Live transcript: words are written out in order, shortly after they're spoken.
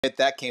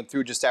That came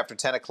through just after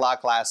 10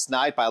 o'clock last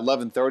night. By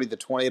 11:30, the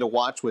tornado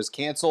watch was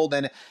canceled,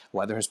 and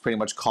weather has pretty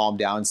much calmed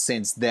down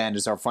since then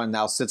as our front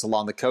now sits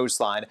along the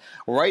coastline.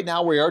 Right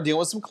now, we are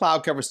dealing with some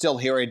cloud cover still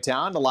here in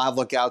town. A live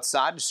look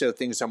outside to show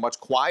things are much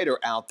quieter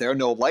out there.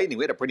 No lightning.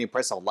 We had a pretty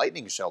impressive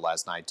lightning show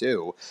last night,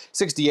 too.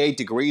 68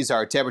 degrees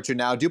our temperature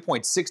now, dew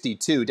point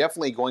 62.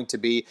 Definitely going to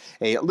be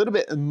a little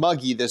bit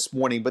muggy this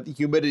morning, but the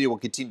humidity will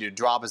continue to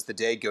drop as the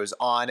day goes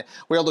on.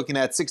 We're looking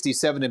at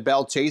 67 in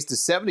Belle Chase to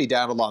 70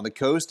 down along the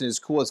coast, and as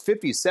cool as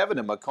 57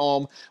 in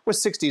Macomb, with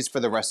 60s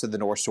for the rest of the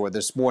North Shore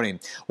this morning.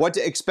 What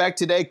to expect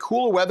today?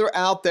 Cooler weather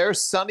out there,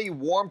 sunny,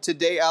 warm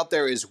today out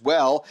there as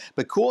well,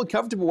 but cool and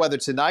comfortable weather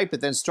tonight,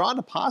 but then strong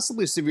to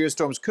possibly severe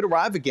storms could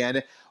arrive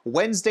again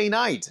Wednesday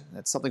night.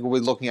 That's something we'll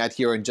be looking at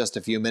here in just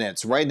a few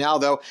minutes. Right now,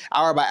 though,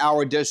 hour by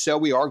hour does show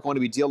we are going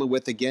to be dealing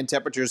with, again,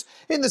 temperatures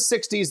in the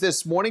 60s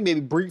this morning,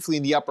 maybe briefly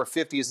in the upper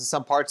 50s in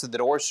some parts of the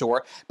North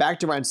Shore. Back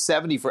to around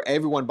 70 for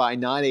everyone by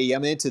 9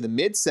 a.m. into the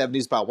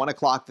mid-70s by 1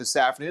 o'clock this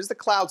afternoon as the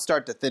clouds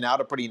start to thin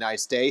out. A pretty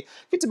nice day.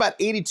 Gets about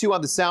 82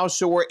 on the South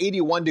Shore,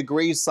 81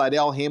 degrees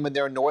Slidell, Hammond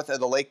there north of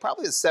the lake.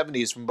 Probably the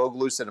 70s from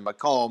Bogalusa to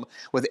Macomb,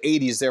 with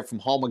 80s there from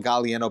Home and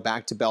Galliano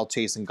back to Belle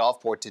Chase and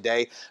Gulfport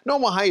today.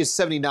 Normal high is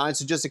 79,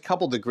 so just a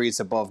couple degrees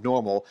above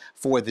normal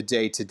for the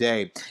day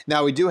today.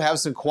 Now, we do have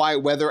some quiet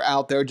weather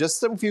out there, just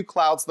some few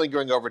clouds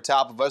lingering over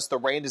top of us. The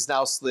rain is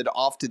now slid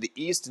off to the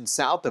east and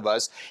south of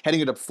us,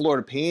 heading into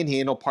Florida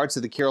Panhandle, parts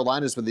of the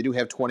Carolinas where they do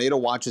have tornado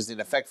watches in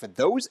effect for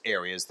those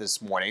areas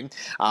this morning.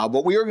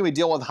 But we are going to be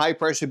dealing with high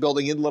pressure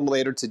building in a little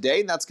later today,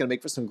 and that's going to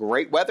make for some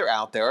great weather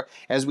out there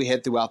as we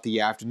head throughout the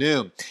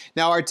afternoon.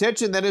 Now, our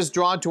attention then is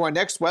drawn to our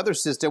next weather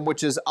system,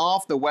 which is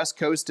off the west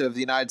coast of the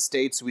United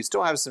States. We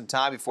still have some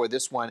time before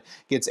this one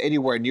gets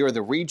anywhere near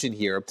the region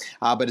here,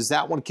 but as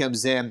that one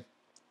comes in,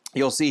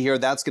 you'll see here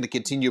that's going to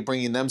continue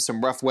bringing them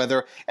some rough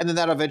weather, and then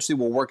that eventually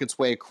will work its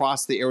way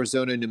across the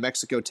Arizona, New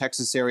Mexico,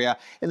 Texas area,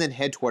 and then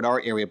head toward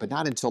our area, but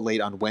not until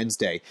late on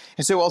Wednesday.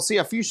 And so we'll see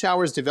a few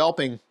showers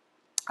developing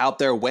out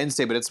there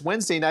Wednesday, but it's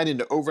Wednesday night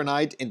into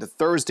overnight into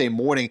Thursday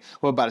morning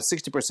with about a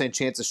 60%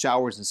 chance of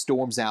showers and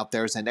storms out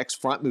there as that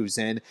next front moves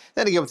in.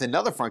 Then again with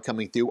another front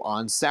coming through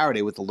on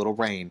Saturday with a little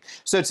rain.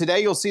 So today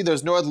you'll see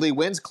those northerly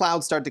winds.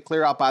 Clouds start to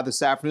clear out by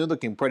this afternoon,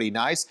 looking pretty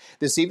nice.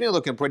 This evening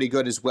looking pretty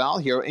good as well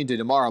here into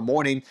tomorrow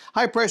morning.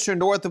 High pressure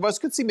north of us.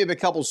 Could see maybe a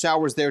couple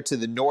showers there to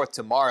the north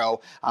tomorrow,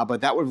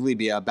 but that would really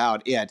be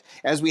about it.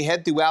 As we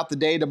head throughout the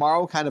day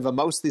tomorrow, kind of a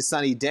mostly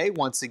sunny day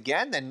once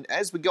again. Then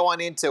as we go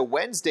on into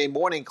Wednesday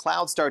morning,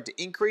 clouds start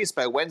to increase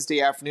by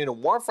Wednesday afternoon. A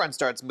warm front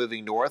starts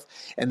moving north,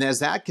 and as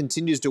that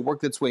continues to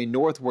work its way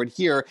northward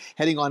here,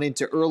 heading on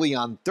into early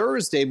on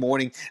Thursday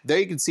morning, there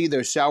you can see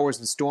those showers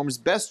and storms.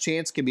 Best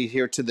chance can be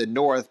here to the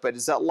north, but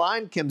as that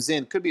line comes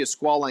in, could be a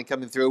squall line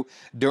coming through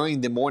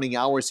during the morning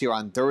hours here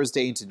on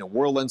Thursday into New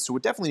Orleans, so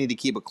we definitely need to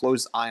keep a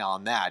close eye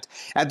on that.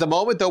 At the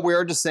moment, though, we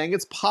are just saying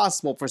it's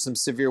possible for some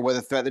severe weather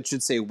threat. That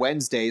should say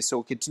Wednesday, so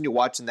we'll continue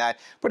watching that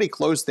pretty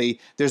closely.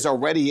 There's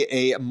already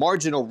a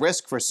marginal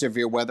risk for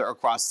severe weather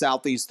across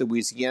southeast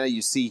Louisiana, you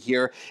see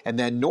here, and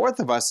then north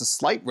of us, a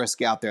slight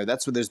risk out there.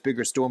 That's where those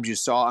bigger storms you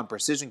saw on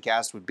Precision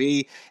Cast would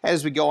be.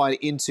 As we go on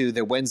into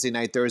the Wednesday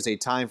night, Thursday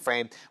time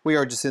frame, we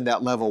are just in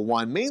that level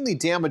 1. Mainly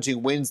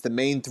damaging winds, the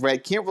main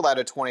threat. Can't rule out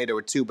a tornado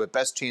or two, but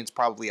best chance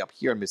probably up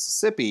here in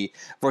Mississippi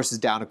versus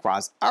down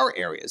across our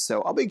areas.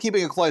 So I'll be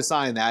keeping a close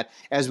eye on that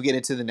as we get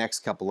into the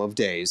next couple of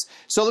days.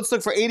 So let's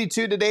look for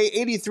 82 today,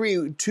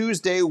 83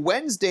 Tuesday,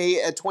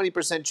 Wednesday, a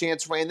 20%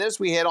 chance rain. Then as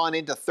we head on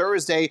into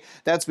Thursday,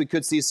 that's we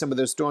could see some of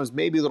those storms,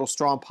 maybe a little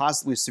strong,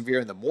 possibly severe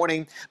in the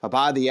morning, but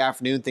by the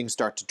afternoon, things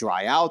start to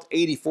dry out.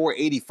 84,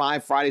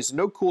 85 Friday, so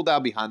no cool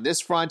down behind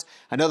this front.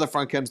 Another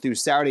front comes through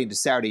Saturday into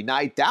Saturday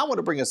night. That one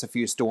will bring us a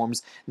few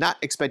storms, not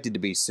expected to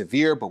be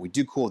severe, but we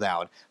do cool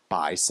down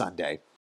by Sunday.